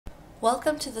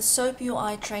Welcome to the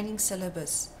SoapUI training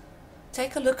syllabus.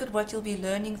 Take a look at what you'll be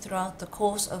learning throughout the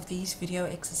course of these video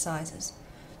exercises.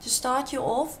 To start you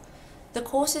off, the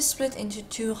course is split into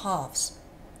two halves.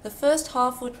 The first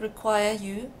half would require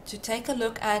you to take a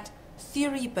look at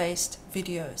theory-based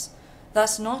videos,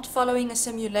 thus not following a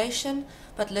simulation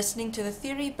but listening to the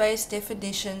theory-based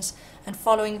definitions and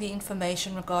following the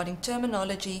information regarding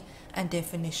terminology and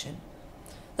definition.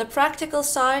 The practical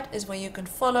side is where you can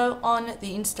follow on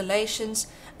the installations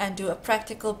and do a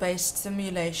practical-based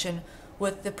simulation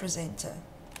with the presenter.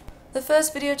 The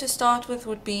first video to start with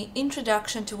would be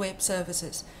Introduction to Web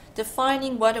Services,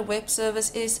 defining what a web service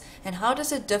is and how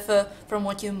does it differ from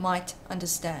what you might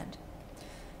understand.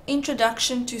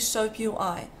 Introduction to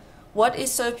SoapUI. What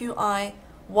is SoapUI?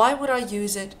 Why would I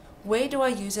use it? Where do I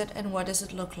use it? And what does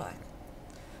it look like?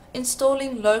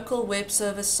 Installing local web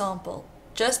service sample.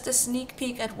 Just a sneak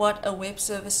peek at what a web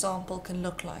service sample can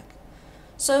look like.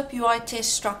 SoapUI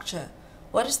test structure.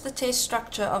 What is the test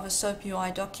structure of a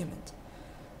SoapUI document?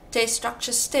 Test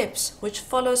structure steps, which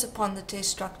follows upon the test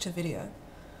structure video.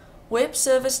 Web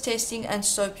service testing and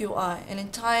SoapUI, an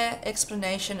entire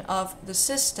explanation of the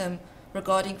system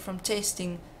regarding from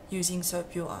testing using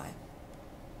SoapUI.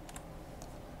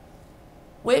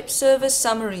 Web service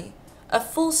summary. A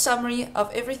full summary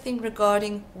of everything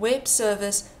regarding web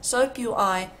service,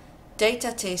 SoapUI,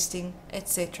 data testing,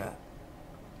 etc.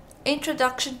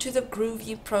 Introduction to the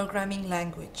Groovy programming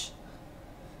language.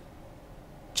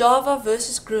 Java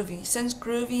versus Groovy. Since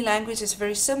Groovy language is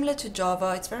very similar to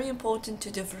Java, it's very important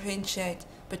to differentiate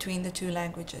between the two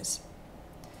languages.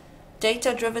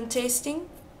 Data-driven testing.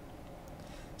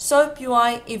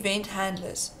 SoapUI event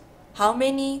handlers. How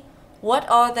many, what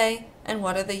are they, and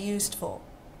what are they used for?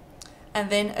 And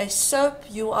then a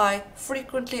SoapUI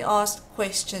frequently asked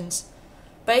questions,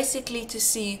 basically to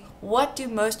see what do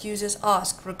most users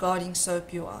ask regarding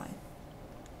SoapUI.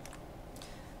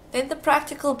 Then the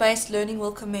practical based learning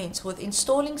will commence with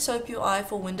installing SoapUI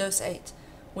for Windows 8,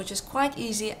 which is quite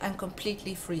easy and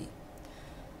completely free.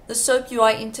 The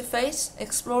SoapUI interface,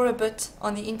 explore a bit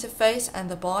on the interface and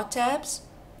the bar tabs.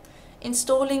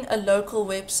 Installing a local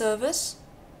web service.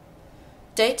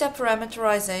 Data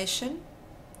parameterization.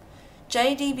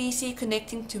 JDBC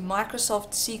connecting to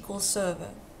Microsoft SQL Server.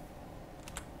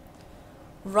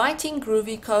 Writing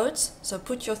Groovy codes, so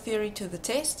put your theory to the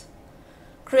test.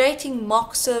 Creating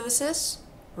mock services,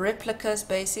 replicas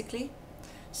basically.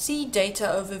 See data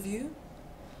overview.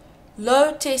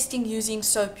 Load testing using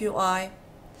SoapUI.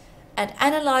 And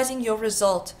analyzing your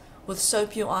result with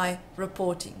SoapUI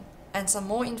reporting. And some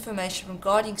more information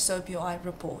regarding SoapUI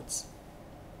reports.